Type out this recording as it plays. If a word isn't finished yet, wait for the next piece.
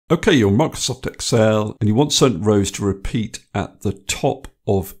Okay, you're in Microsoft Excel and you want certain rows to repeat at the top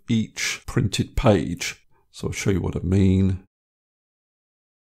of each printed page. So I'll show you what I mean.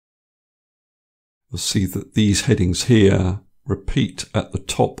 You'll see that these headings here repeat at the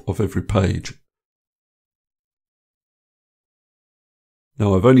top of every page.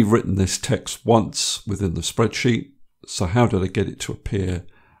 Now I've only written this text once within the spreadsheet, so how did I get it to appear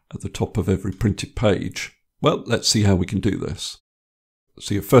at the top of every printed page? Well, let's see how we can do this.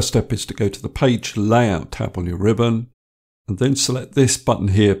 So your first step is to go to the Page Layout tab on your ribbon and then select this button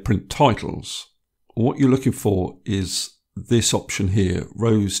here, Print Titles. And what you're looking for is this option here,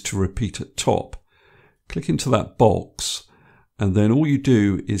 Rows to Repeat at Top. Click into that box and then all you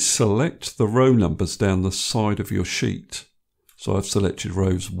do is select the row numbers down the side of your sheet. So I've selected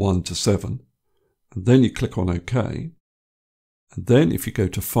rows 1 to 7 and then you click on OK. And then if you go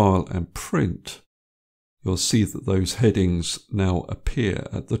to File and Print, you'll see that those headings now appear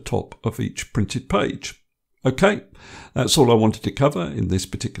at the top of each printed page. Okay, that's all I wanted to cover in this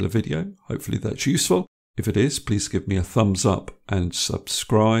particular video. Hopefully that's useful. If it is, please give me a thumbs up and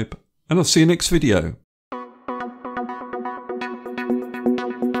subscribe, and I'll see you next video.